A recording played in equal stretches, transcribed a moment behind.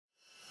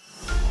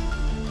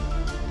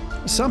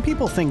Some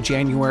people think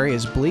January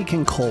is bleak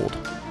and cold.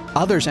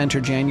 Others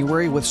enter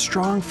January with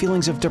strong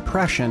feelings of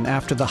depression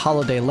after the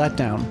holiday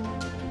letdown.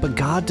 But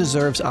God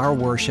deserves our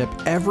worship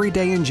every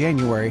day in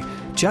January,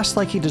 just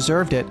like He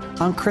deserved it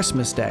on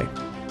Christmas Day.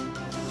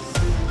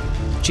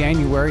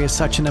 January is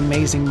such an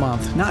amazing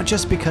month, not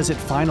just because it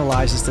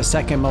finalizes the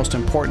second most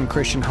important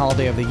Christian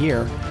holiday of the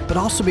year, but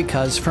also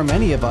because, for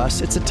many of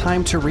us, it's a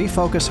time to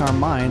refocus our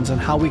minds on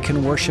how we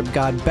can worship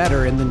God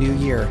better in the new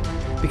year.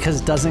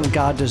 Because doesn't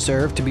God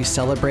deserve to be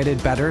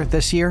celebrated better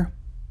this year?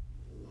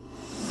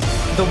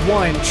 The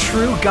one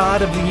true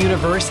God of the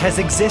universe has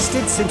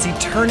existed since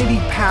eternity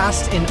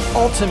past in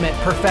ultimate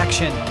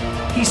perfection.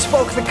 He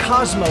spoke the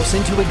cosmos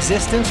into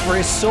existence for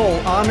His sole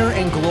honor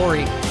and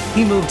glory.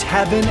 He moved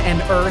heaven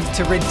and earth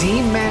to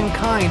redeem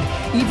mankind,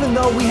 even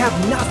though we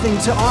have nothing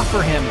to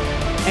offer Him.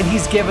 And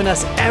He's given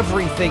us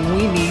everything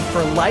we need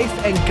for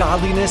life and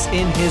godliness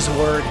in His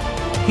Word.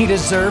 He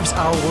deserves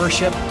our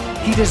worship.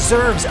 He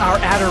deserves our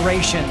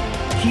adoration.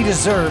 He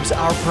deserves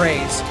our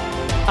praise.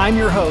 I'm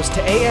your host,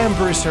 A.M.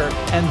 Brewster,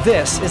 and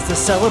this is the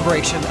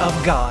celebration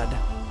of God.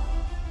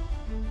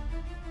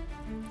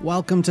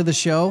 Welcome to the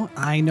show.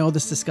 I know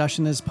this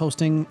discussion is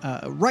posting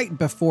right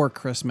before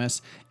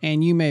Christmas,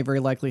 and you may very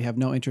likely have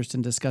no interest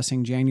in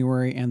discussing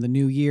January and the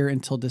new year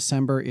until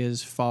December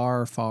is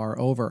far, far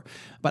over.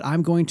 But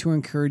I'm going to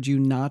encourage you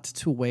not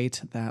to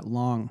wait that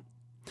long.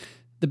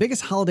 The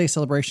biggest holiday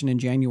celebration in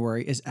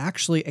January is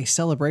actually a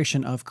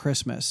celebration of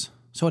Christmas.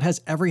 So it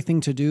has everything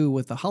to do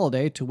with the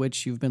holiday to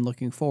which you've been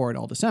looking forward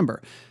all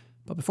December.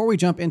 But before we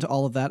jump into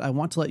all of that, I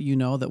want to let you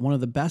know that one of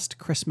the best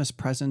Christmas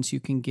presents you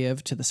can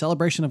give to the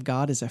celebration of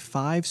God is a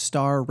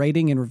 5-star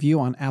rating and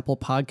review on Apple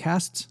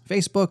Podcasts,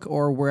 Facebook,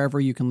 or wherever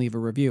you can leave a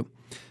review.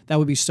 That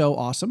would be so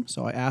awesome,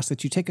 so I ask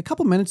that you take a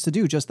couple minutes to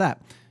do just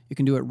that. You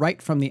can do it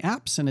right from the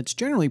apps, and it's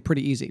generally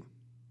pretty easy.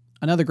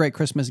 Another great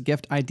Christmas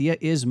gift idea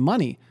is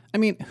money. I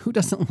mean, who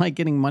doesn't like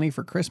getting money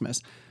for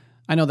Christmas?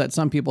 I know that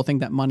some people think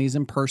that money's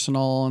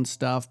impersonal and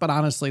stuff, but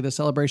honestly, the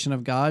celebration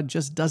of God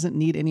just doesn't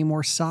need any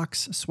more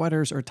socks,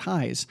 sweaters, or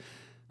ties.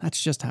 That's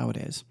just how it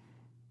is.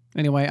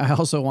 Anyway, I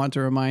also want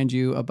to remind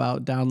you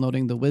about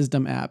downloading the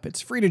Wisdom app.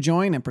 It's free to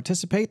join and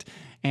participate,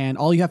 and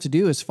all you have to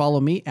do is follow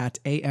me at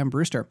A.M.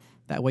 Brewster.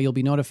 That way you'll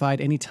be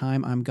notified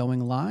anytime I'm going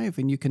live,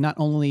 and you can not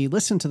only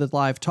listen to the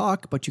live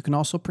talk, but you can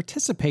also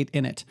participate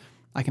in it.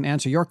 I can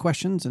answer your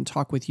questions and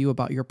talk with you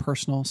about your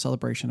personal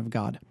celebration of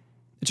God.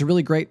 It's a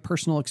really great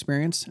personal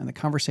experience, and the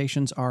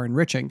conversations are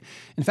enriching.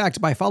 In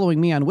fact, by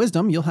following me on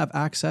Wisdom, you'll have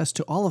access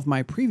to all of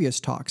my previous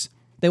talks.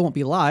 They won't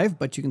be live,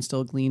 but you can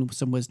still glean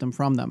some wisdom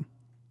from them.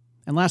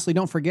 And lastly,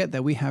 don't forget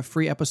that we have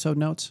free episode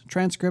notes,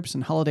 transcripts,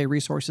 and holiday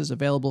resources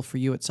available for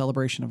you at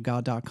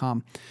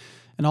celebrationofgod.com.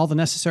 And all the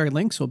necessary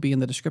links will be in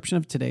the description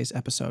of today's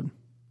episode.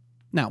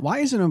 Now, why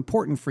is it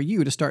important for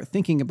you to start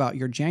thinking about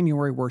your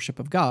January worship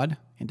of God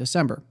in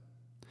December?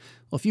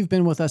 Well, if you've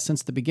been with us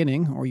since the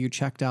beginning, or you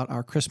checked out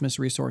our Christmas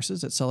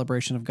resources at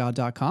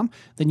celebrationofgod.com,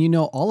 then you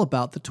know all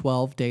about the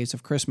 12 days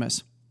of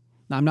Christmas.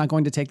 Now, I'm not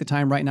going to take the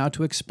time right now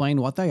to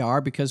explain what they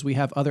are because we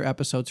have other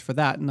episodes for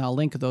that, and I'll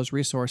link those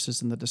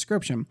resources in the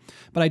description.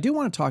 But I do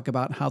want to talk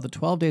about how the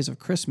 12 days of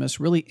Christmas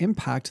really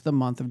impact the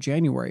month of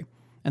January.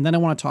 And then I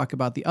want to talk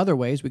about the other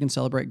ways we can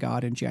celebrate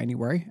God in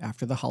January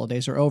after the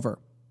holidays are over.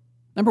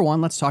 Number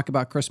one, let's talk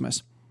about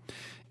Christmas.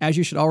 As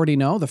you should already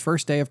know, the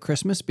first day of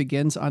Christmas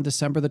begins on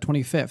December the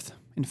 25th.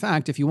 In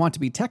fact, if you want to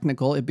be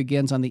technical, it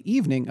begins on the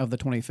evening of the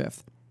 25th.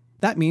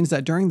 That means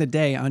that during the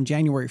day on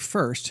January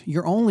 1st,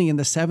 you're only in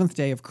the 7th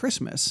day of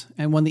Christmas,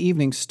 and when the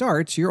evening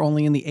starts, you're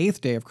only in the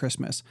 8th day of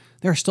Christmas.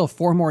 There are still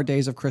 4 more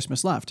days of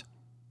Christmas left.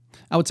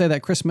 I would say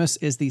that Christmas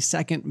is the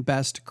second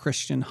best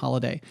Christian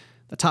holiday.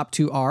 The top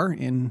 2 are,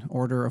 in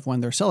order of when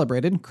they're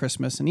celebrated,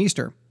 Christmas and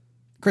Easter.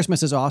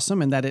 Christmas is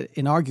awesome in that it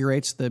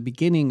inaugurates the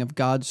beginning of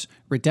God's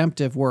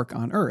redemptive work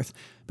on earth,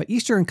 but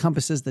Easter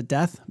encompasses the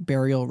death,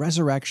 burial,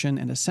 resurrection,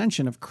 and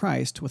ascension of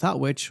Christ, without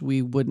which we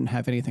wouldn't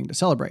have anything to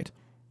celebrate.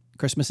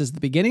 Christmas is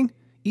the beginning,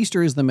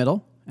 Easter is the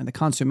middle, and the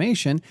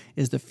consummation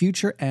is the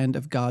future end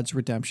of God's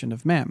redemption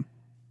of man.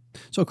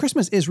 So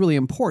Christmas is really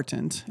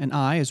important, and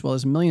I, as well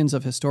as millions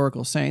of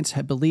historical saints,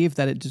 have believed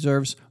that it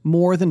deserves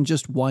more than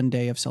just one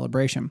day of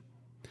celebration.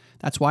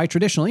 That's why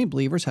traditionally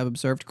believers have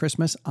observed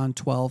Christmas on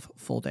 12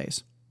 full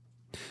days.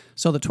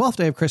 So the 12th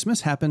day of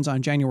Christmas happens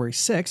on January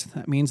 6th.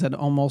 That means that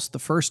almost the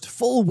first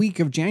full week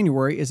of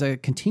January is a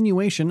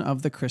continuation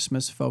of the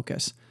Christmas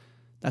focus.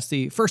 That's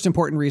the first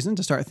important reason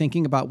to start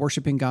thinking about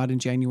worshiping God in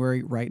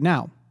January right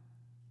now.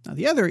 Now,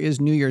 the other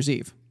is New Year's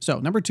Eve. So,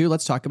 number 2,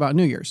 let's talk about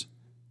New Year's.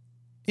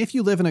 If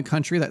you live in a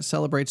country that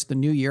celebrates the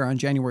New Year on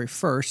January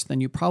 1st,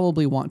 then you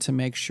probably want to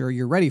make sure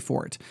you're ready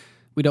for it.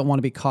 We don't want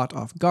to be caught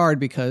off guard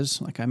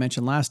because, like I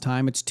mentioned last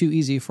time, it's too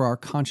easy for our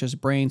conscious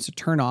brains to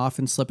turn off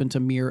and slip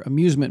into mere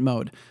amusement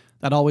mode.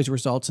 That always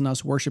results in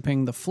us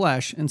worshiping the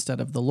flesh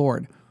instead of the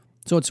Lord.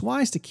 So it's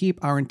wise to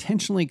keep our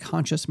intentionally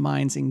conscious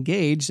minds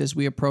engaged as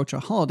we approach a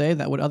holiday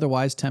that would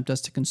otherwise tempt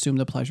us to consume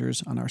the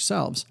pleasures on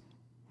ourselves.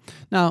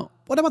 Now,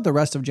 what about the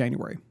rest of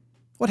January?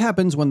 What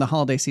happens when the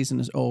holiday season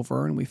is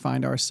over and we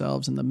find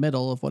ourselves in the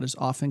middle of what is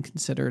often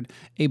considered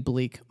a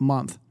bleak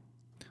month?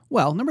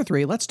 Well, number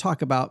 3, let's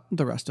talk about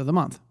the rest of the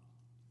month.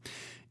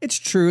 It's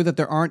true that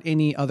there aren't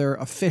any other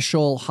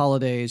official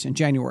holidays in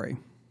January.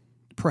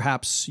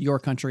 Perhaps your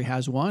country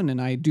has one,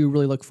 and I do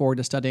really look forward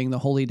to studying the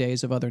holy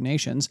days of other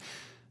nations.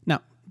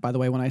 Now, by the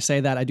way, when I say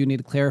that, I do need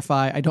to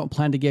clarify, I don't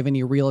plan to give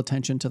any real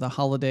attention to the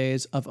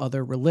holidays of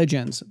other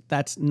religions.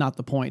 That's not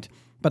the point.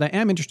 But I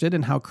am interested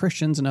in how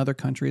Christians in other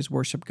countries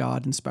worship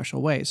God in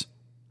special ways.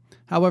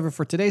 However,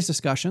 for today's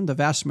discussion, the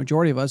vast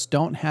majority of us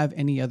don't have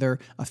any other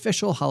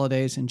official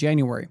holidays in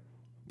January.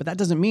 But that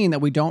doesn't mean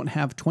that we don't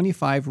have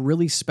 25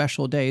 really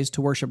special days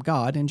to worship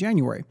God in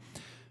January.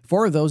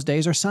 4 of those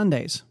days are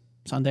Sundays.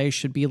 Sundays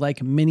should be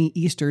like mini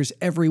Easters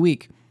every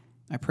week.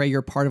 I pray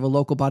you're part of a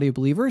local body of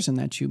believers and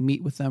that you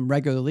meet with them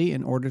regularly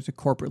in order to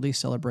corporately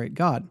celebrate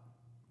God.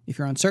 If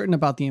you're uncertain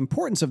about the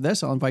importance of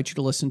this, I'll invite you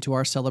to listen to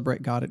our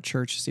Celebrate God at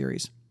Church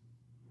series.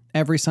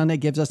 Every Sunday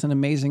gives us an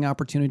amazing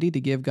opportunity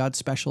to give God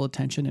special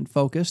attention and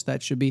focus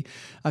that should be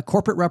a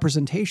corporate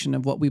representation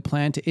of what we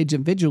plan to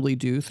individually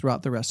do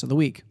throughout the rest of the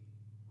week.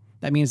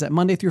 That means that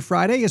Monday through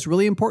Friday is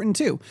really important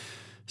too.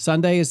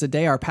 Sunday is the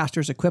day our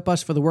pastors equip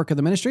us for the work of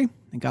the ministry,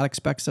 and God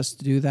expects us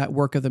to do that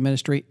work of the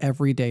ministry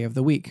every day of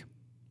the week.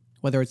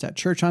 Whether it's at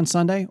church on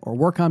Sunday, or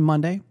work on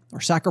Monday,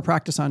 or soccer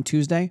practice on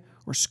Tuesday,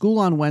 or school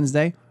on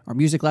Wednesday, or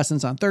music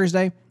lessons on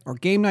Thursday, or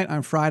game night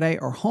on Friday,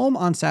 or home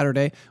on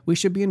Saturday, we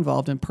should be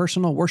involved in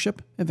personal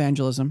worship,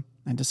 evangelism,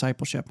 and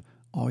discipleship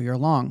all year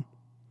long.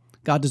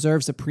 God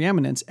deserves the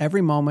preeminence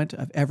every moment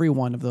of every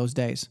one of those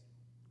days.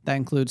 That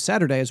includes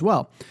Saturday as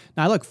well.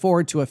 Now, I look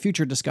forward to a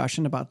future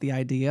discussion about the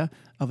idea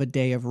of a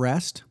day of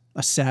rest,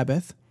 a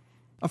Sabbath.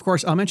 Of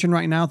course, I'll mention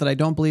right now that I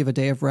don't believe a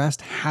day of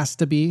rest has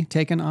to be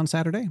taken on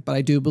Saturday, but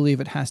I do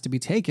believe it has to be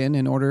taken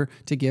in order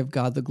to give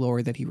God the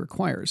glory that he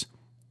requires.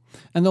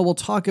 And though we'll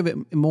talk of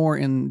it more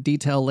in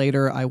detail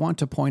later, I want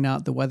to point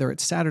out that whether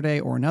it's Saturday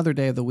or another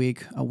day of the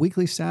week, a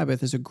weekly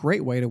Sabbath is a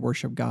great way to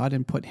worship God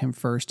and put him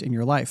first in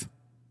your life.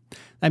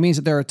 That means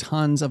that there are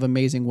tons of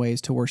amazing ways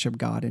to worship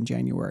God in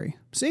January.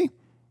 See?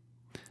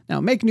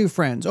 Now, make new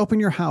friends, open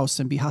your house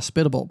and be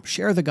hospitable,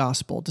 share the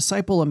gospel,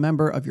 disciple a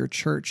member of your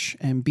church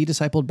and be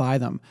discipled by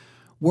them.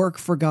 Work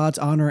for God's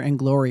honor and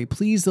glory.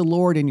 Please the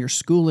Lord in your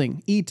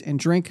schooling. Eat and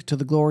drink to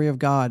the glory of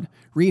God.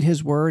 Read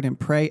his word and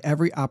pray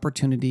every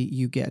opportunity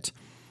you get.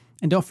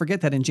 And don't forget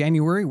that in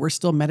January, we're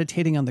still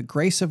meditating on the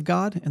grace of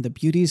God and the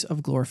beauties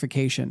of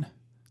glorification.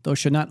 Those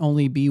should not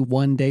only be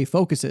one-day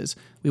focuses.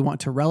 We want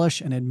to relish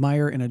and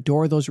admire and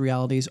adore those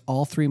realities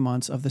all 3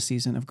 months of the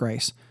season of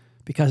grace,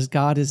 because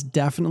God is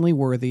definitely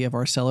worthy of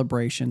our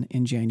celebration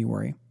in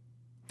January.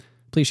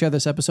 Please share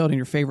this episode in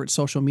your favorite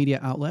social media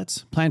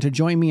outlets. Plan to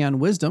join me on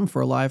Wisdom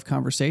for a live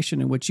conversation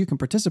in which you can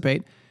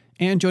participate.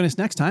 And join us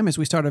next time as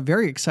we start a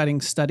very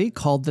exciting study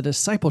called the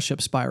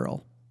Discipleship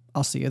Spiral.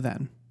 I'll see you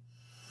then.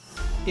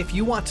 If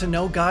you want to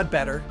know God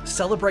better,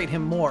 celebrate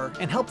him more,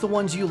 and help the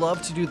ones you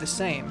love to do the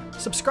same,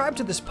 subscribe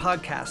to this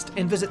podcast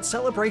and visit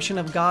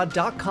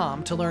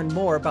celebrationofgod.com to learn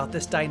more about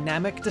this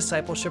dynamic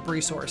discipleship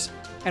resource.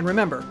 And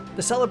remember,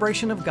 the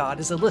Celebration of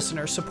God is a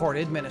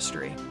listener-supported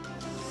ministry.